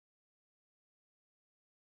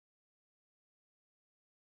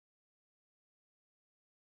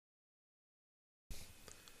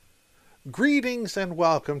Greetings and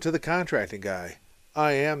welcome to the Contracting Guy.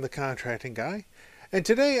 I am the Contracting Guy, and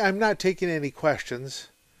today I'm not taking any questions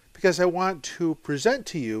because I want to present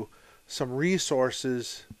to you some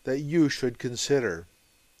resources that you should consider.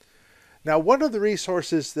 Now, one of the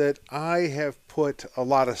resources that I have put a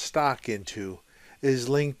lot of stock into is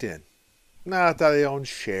LinkedIn. Not that I own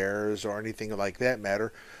shares or anything like that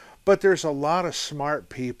matter, but there's a lot of smart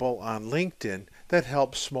people on LinkedIn that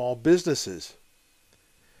help small businesses.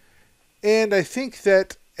 And I think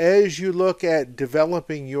that as you look at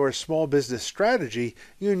developing your small business strategy,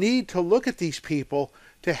 you need to look at these people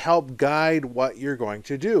to help guide what you're going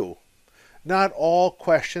to do. Not all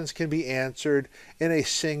questions can be answered in a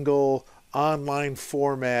single online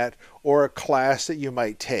format or a class that you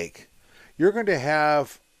might take. You're going to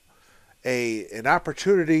have an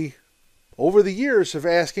opportunity over the years of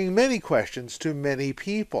asking many questions to many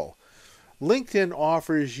people. LinkedIn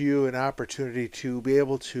offers you an opportunity to be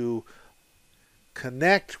able to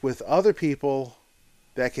connect with other people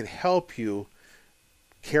that can help you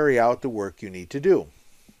carry out the work you need to do.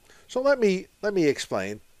 So let me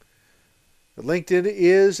explain. LinkedIn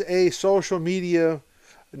is a social media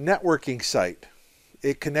networking site.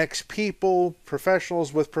 It connects people,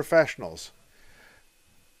 professionals with professionals.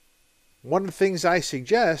 One of the things I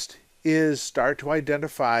suggest is start to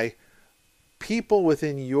identify people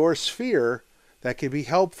within your sphere that can be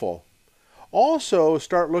helpful. Also,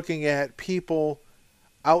 start looking at people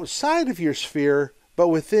outside of your sphere, but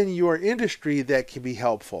within your industry that can be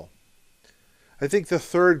helpful. I think the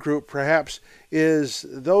third group perhaps is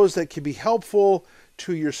those that can be helpful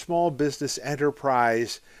to your small business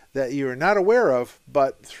enterprise that you're not aware of,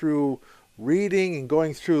 but through reading and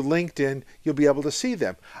going through LinkedIn, you'll be able to see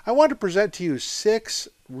them. I want to present to you 6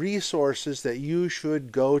 resources that you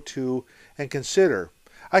should go to and consider.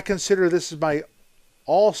 I consider this as my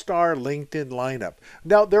all-star LinkedIn lineup.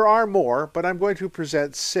 Now, there are more, but I'm going to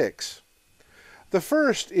present 6. The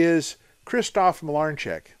first is Christoph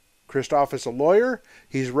Malarnchek. Christoph is a lawyer.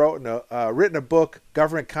 He's written a book,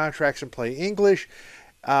 Government Contracts in Plain English.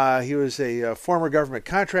 He was a former government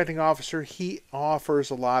contracting officer. He offers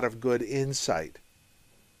a lot of good insight.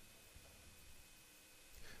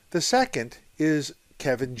 The second is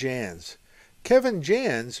Kevin Jans. Kevin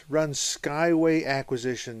Jans runs Skyway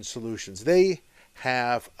Acquisition Solutions. They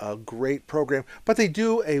have a great program, but they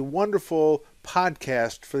do a wonderful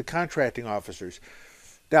podcast for the contracting officers.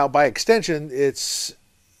 Now, by extension, it's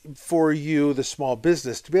for you, the small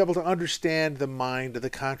business, to be able to understand the mind of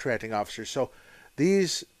the contracting officer. So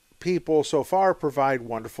these people so far provide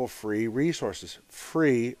wonderful free resources.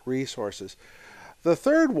 The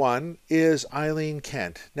third one is Eileen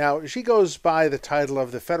Kent. Now, she goes by the title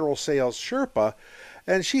of the Federal Sales Sherpa,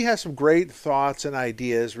 and she has some great thoughts and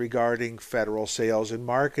ideas regarding federal sales and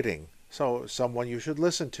marketing. So, someone you should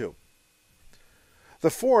listen to. The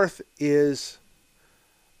fourth is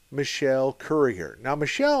Michelle Courier. Now,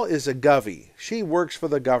 Michelle is a Govie. She works for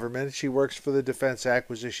the government. She works for the Defense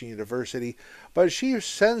Acquisition University, but she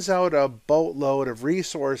sends out a boatload of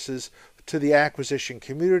resources to the acquisition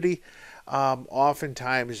community,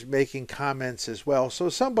 oftentimes making comments as well. So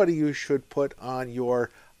somebody you should put on your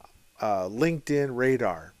LinkedIn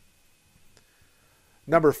radar.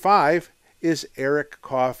 Number 5 is Eric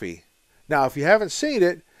Coffey. Now, if you haven't seen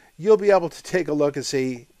it, you'll be able to take a look and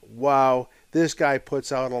see, wow, this guy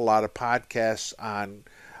puts out a lot of podcasts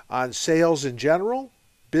on sales in general,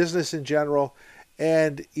 business in general,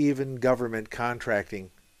 and even government contracting.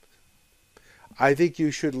 I think you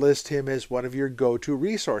should list him as one of your go-to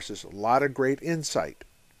resources. A lot of great insight.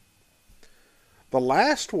 The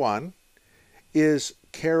last one is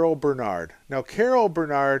Carol Bernard. Now, Carol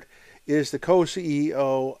Bernard is the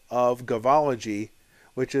co-CEO of Govology,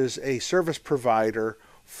 which is a service provider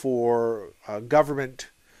for government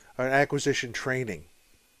acquisition training.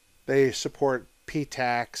 They support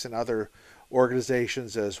PTACs and other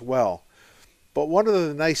organizations as well. But one of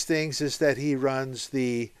the nice things is that he runs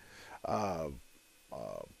the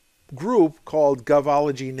group called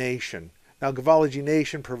Govology Nation. Now, Govology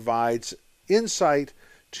Nation provides insight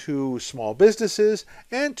to small businesses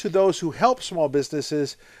and to those who help small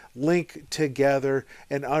businesses link together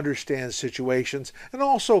and understand situations. And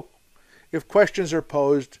also, if questions are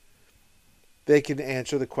posed, they can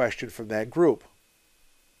answer the question from that group.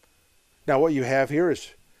 Now, what you have here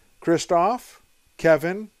is Christoph,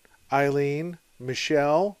 Kevin, Eileen,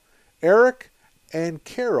 Michelle, Eric, and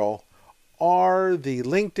Carol are the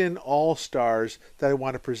LinkedIn All-Stars that I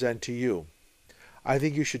want to present to you. I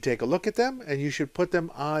think you should take a look at them, and you should put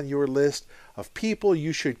them on your list of people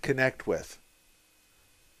you should connect with.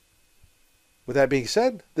 With that being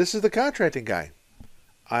said, this is the Contracting Guy.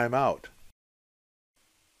 I'm out.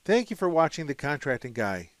 Thank you for watching The Contracting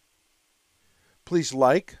Guy. Please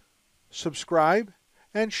like, subscribe,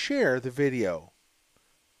 and share the video.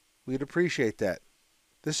 We'd appreciate that.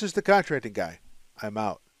 This is The Contracting Guy. I'm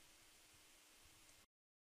out.